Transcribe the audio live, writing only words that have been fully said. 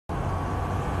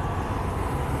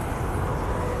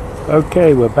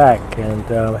Okay, we're back, and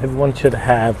everyone should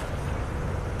have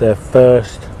their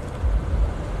first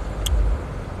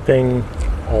thing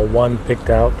or one picked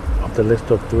out of the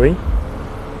list of three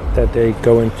that they're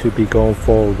going to be going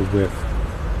forward with.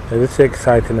 Now, this is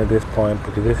exciting at this point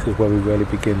because this is where we really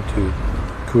begin to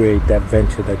create that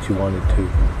venture that you wanted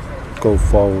to go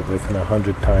forward with in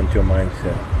 100 times your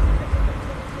mindset.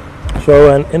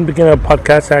 So, in the beginning of the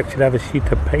podcast, I actually have a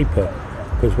sheet of paper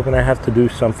because we're going to have to do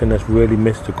something that's really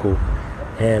mystical,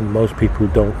 and most people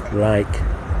don't like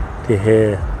to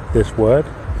hear this word,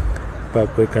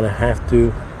 but we're going to have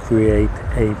to create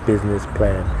a business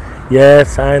plan.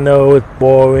 Yes, I know it's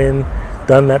boring,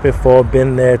 done that before,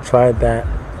 been there, tried that.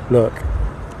 Look,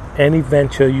 any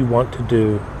venture you want to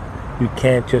do, you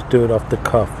can't just do it off the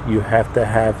cuff. You have to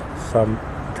have some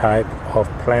type of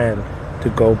plan to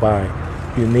go by.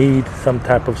 You need some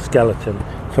type of skeleton.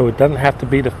 So it doesn't have to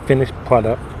be the finished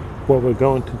product. What we're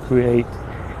going to create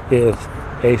is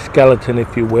a skeleton,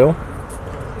 if you will,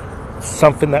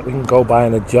 something that we can go by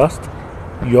and adjust.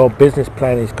 Your business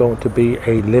plan is going to be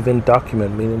a living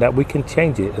document, meaning that we can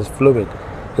change it. It's fluid.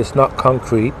 It's not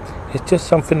concrete. It's just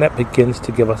something that begins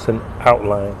to give us an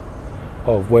outline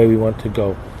of where we want to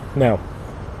go. Now,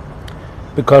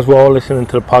 because we're all listening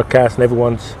to the podcast and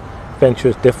everyone's venture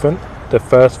is different, the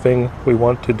first thing we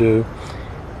want to do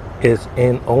is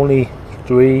in only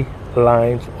 3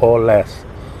 lines or less.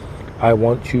 I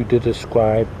want you to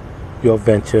describe your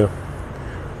venture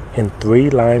in 3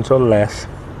 lines or less.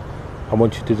 I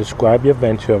want you to describe your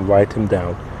venture and write them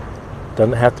down.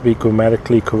 Doesn't have to be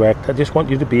grammatically correct. I just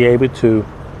want you to be able to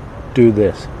do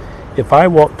this. If I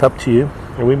walked up to you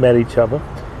and we met each other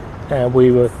and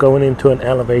we were going into an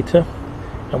elevator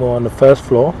and we're on the 1st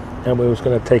floor and we was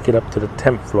going to take it up to the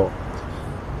 10th floor.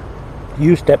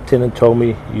 You stepped in and told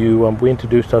me, we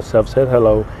introduced ourselves, said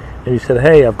hello, and you said,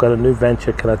 hey, I've got a new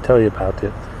venture, can I tell you about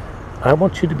it? I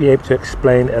want you to be able to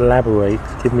explain, elaborate,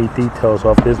 give me details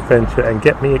of this venture and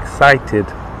get me excited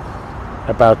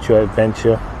about your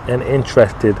adventure and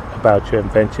interested about your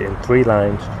adventure in 3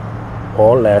 lines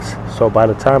or less. So by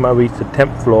the time I reach the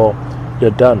 10th floor,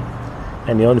 you're done.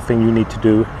 And the only thing you need to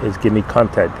do is give me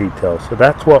contact details. So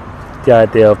that's what the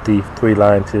idea of the 3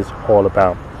 lines is all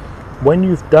about. When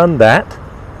you've done that,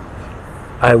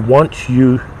 I want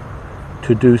you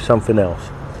to do something else.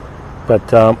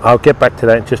 But I'll get back to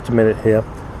that in just a minute here.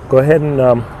 Go ahead and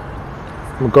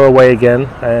we'll go away again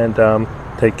and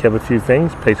take care of a few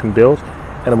things, pay some bills.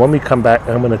 And then when we come back,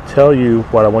 I'm going to tell you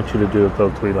what I want you to do with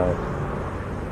those 3 lines.